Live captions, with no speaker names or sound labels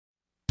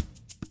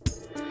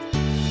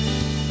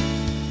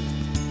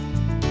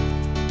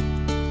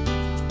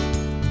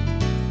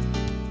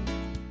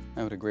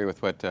would agree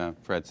with what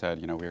Fred said.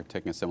 You know, we are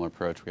taking a similar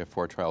approach. We have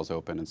 4 trials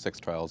open and 6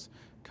 trials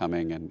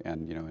coming,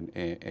 and you know,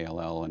 in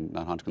ALL and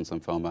non-Hodgkin's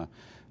lymphoma,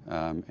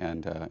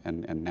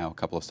 and now a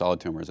couple of solid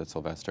tumors at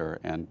Sylvester.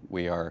 And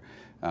we are,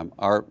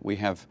 we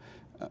have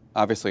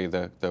obviously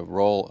the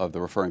role of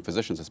the referring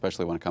physicians,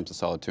 especially when it comes to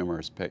solid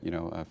tumors, you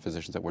know,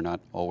 physicians that we're not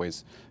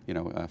always, you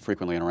know,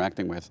 frequently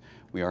interacting with.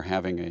 We are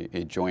having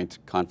a joint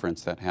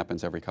conference that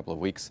happens every couple of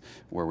weeks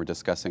where we're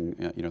discussing,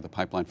 you know, the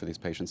pipeline for these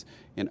patients.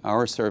 In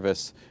our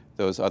service,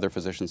 those other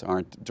physicians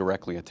aren't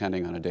directly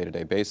attending on a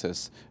day-to-day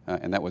basis,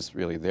 and that was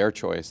really their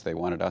choice. They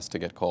wanted us to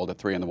get called at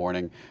 3 in the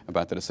morning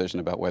about the decision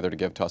about whether to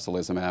give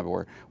tocilizumab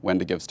or when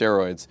to give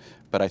steroids.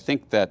 But I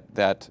think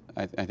I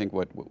think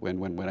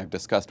when I've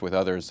discussed with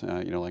others,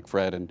 you know, like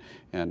Fred and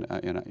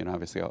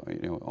obviously,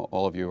 you know,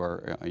 all of you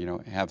are, you know,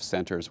 have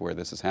centers where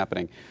this is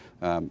happening.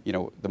 You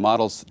know, the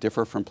models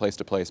differ from place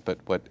to place, but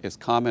what is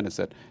common is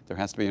that there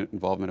has to be an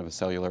involvement of a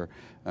cellular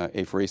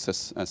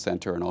apheresis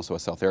center and also a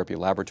cell therapy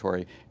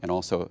laboratory, and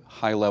also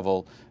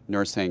high-level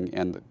nursing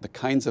and the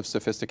kinds of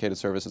sophisticated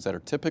services that are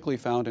typically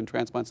found in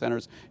transplant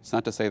centers. It's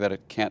not to say that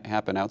it can't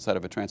happen outside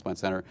of a transplant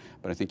center,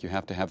 but I think you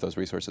have to have those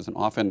resources. And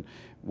often,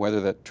 whether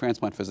the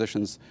transplant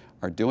physicians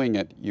are doing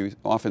it, you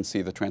often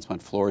see the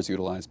transplant floors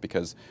utilized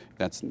because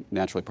that's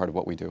naturally part of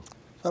what we do.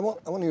 I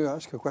want to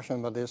ask you a question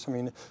about this. I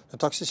mean, the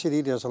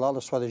toxicity, there's a lot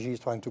of strategies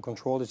trying to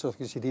control the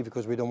toxicity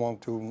because we don't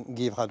want to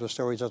give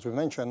hydrosteroids, as we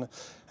mentioned.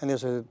 And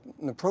there's an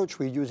approach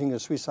we're using a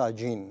suicide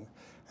gene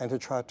and to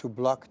try to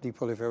block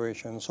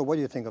deproliferation. So what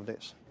do you think of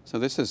this? So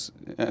this is,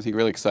 I think,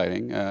 really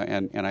exciting,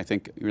 and I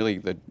think really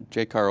the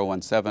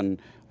JCAR017,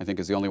 I think,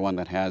 is the only one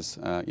that has,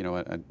 you know,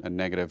 a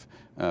negative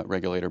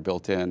regulator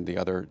built in. The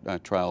other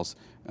trials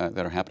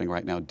that are happening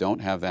right now don't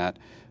have that.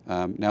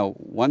 Now,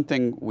 one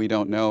thing we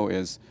don't know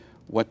is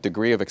what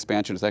degree of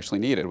expansion is actually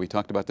needed. We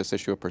talked about this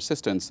issue of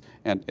persistence,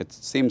 and it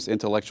seems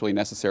intellectually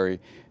necessary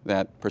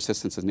that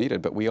persistence is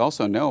needed. But we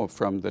also know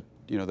from the,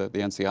 you know, the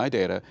NCI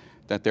data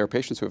that there are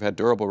patients who have had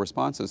durable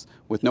responses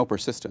with no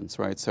persistence,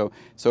 right? So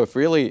if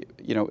really,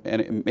 you know, and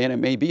it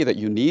may be that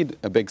you need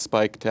a big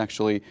spike to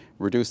actually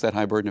reduce that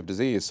high burden of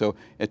disease. So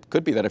it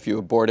could be that if you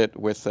abort it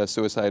with a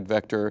suicide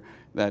vector,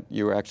 that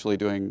you're actually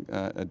doing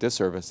a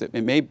disservice. It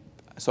may.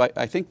 So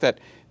I think that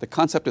the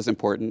concept is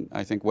important.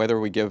 I think whether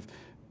we give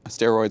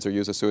steroids or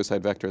use a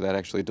suicide vector that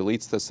actually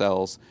deletes the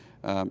cells,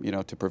 you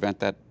know, to prevent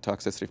that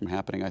toxicity from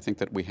happening, I think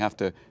that we have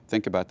to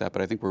think about that.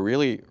 But I think we're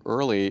really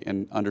early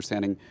in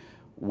understanding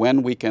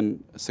when we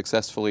can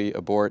successfully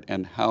abort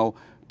and how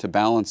to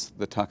balance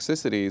the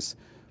toxicities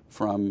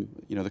from,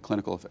 you know, the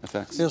clinical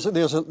effects. There's a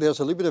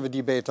little bit of a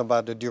debate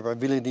about the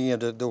durability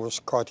of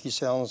those CAR T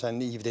cells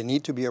and if they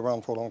need to be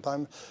around for a long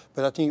time.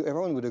 But I think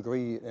everyone would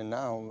agree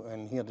now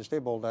and here at this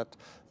table that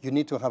you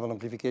need to have an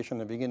amplification in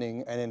the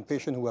beginning, and in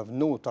patients who have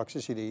no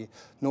toxicity,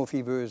 no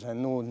fevers,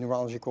 and no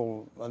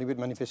neurological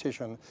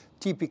manifestation,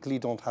 typically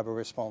don't have a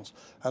response.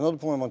 Another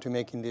point I want to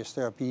make in these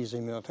therapies,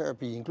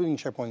 immunotherapy, including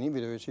checkpoint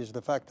inhibitors, is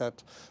the fact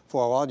that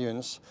for our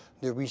audience,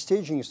 the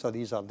restaging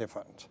studies are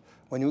different.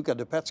 When you look at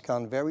the PET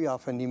scan, very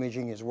often the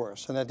imaging is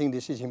worse. And I think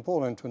this is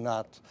important to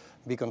not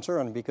be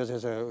concerned because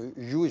there's a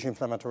huge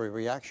inflammatory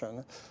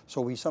reaction.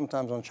 So we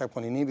sometimes on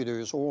checkpoint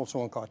inhibitors,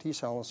 also on CAR T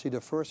cells, see the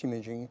first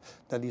imaging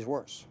that is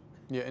worse.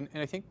 Yeah, and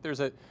I think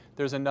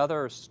there's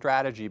another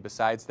strategy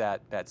besides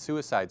that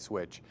suicide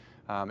switch.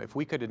 If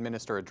we could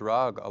administer a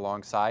drug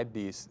alongside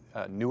these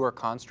newer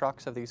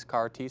constructs of these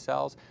CAR T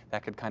cells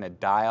that could kind of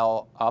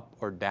dial up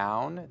or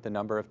down the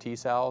number of T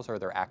cells or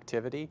their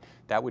activity,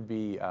 that would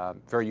be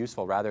very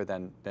useful rather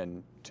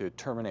than to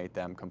terminate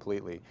them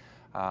completely.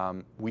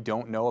 We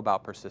don't know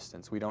about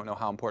persistence. We don't know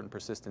how important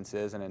persistence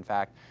is, and in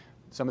fact,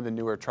 some of the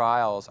newer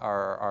trials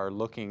are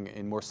looking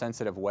in more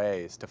sensitive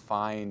ways to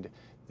find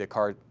the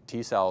CAR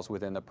T cells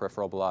within the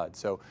peripheral blood.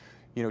 So,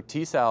 you know,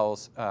 T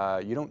cells,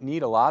 you don't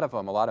need a lot of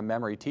them, a lot of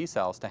memory T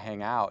cells to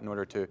hang out in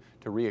order to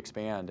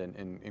re-expand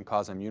and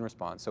cause an immune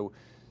response.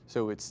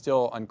 So it's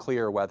still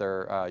unclear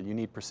whether you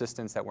need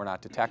persistence that we're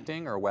not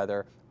detecting or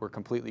whether we're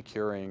completely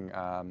curing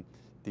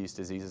these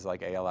diseases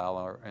like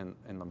ALL and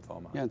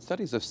lymphoma. Yeah, in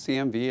studies of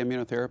CMV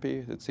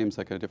immunotherapy, it seems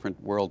like a different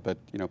world, but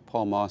you know,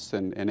 Paul Moss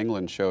in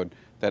England showed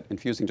that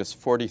infusing just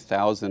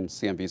 40,000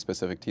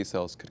 CMV-specific T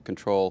cells could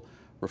control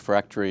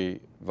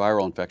refractory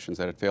viral infections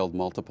that had failed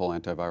multiple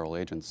antiviral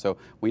agents. So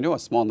we know a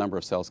small number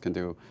of cells can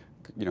do,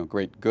 you know,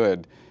 great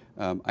good.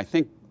 I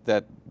think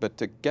that, but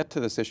to get to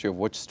this issue of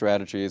which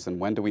strategies and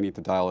when do we need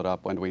to dial it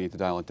up, when do we need to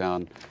dial it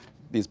down,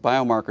 these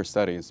biomarker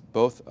studies,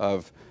 both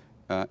of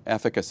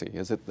efficacy,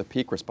 is it the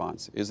peak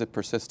response, is it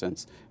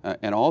persistence,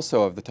 and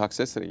also of the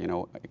toxicity. You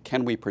know,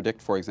 can we predict,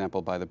 for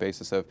example, by the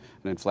basis of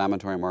an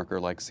inflammatory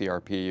marker like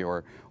CRP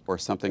or or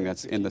something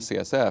that's in the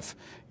CSF,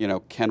 you know,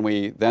 can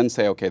we then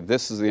say, okay,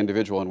 this is the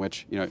individual in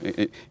which, you know,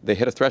 they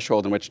hit a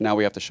threshold in which now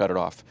we have to shut it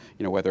off,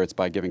 you know, whether it's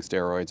by giving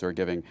steroids or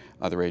giving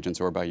other agents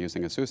or by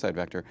using a suicide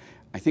vector.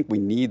 I think we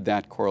need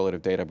that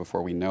correlative data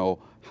before we know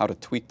how to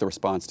tweak the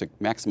response to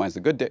maximize the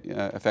good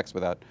effects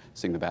without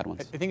seeing the bad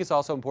ones. I think it's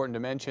also important to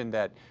mention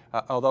that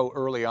although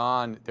early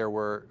on there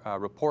were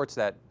reports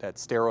that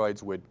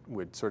steroids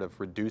would sort of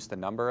reduce the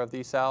number of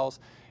these cells,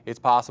 it's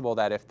possible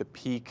that if the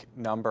peak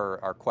number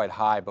are quite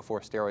high before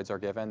steroids are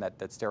given, that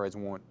steroids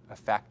won't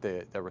affect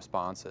the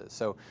responses.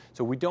 So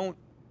we don't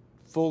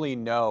fully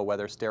know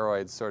whether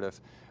steroids sort of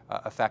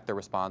affect the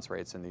response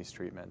rates in these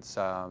treatments.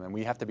 And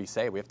we have to be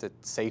safe. We have to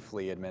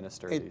safely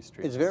administer these treatments.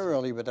 It's very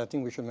early, but I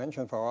think we should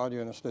mention for our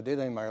audience the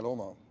data in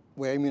myeloma,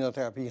 where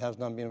immunotherapy has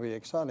not been really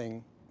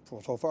exciting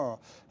for so far,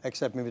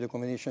 except maybe the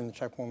combination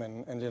checkpoint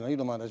and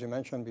lenalidomide, as you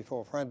mentioned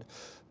before, Fred.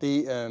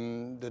 The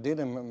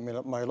data in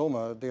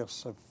myeloma,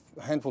 there's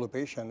a handful of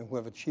patients who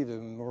have achieved a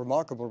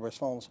remarkable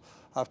response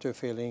after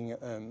failing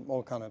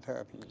all kind of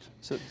therapies.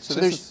 So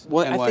this is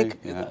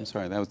I'm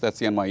sorry, that's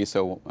the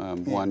NY-ESO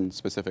one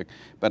specific,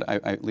 but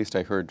at least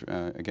I heard,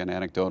 again,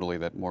 anecdotally,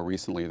 that more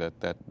recently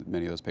that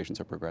many of those patients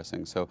are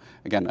progressing. So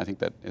again, I think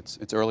that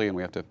it's early and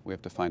we have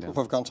to find out.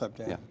 Proof of concept,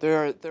 yeah.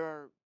 There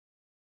are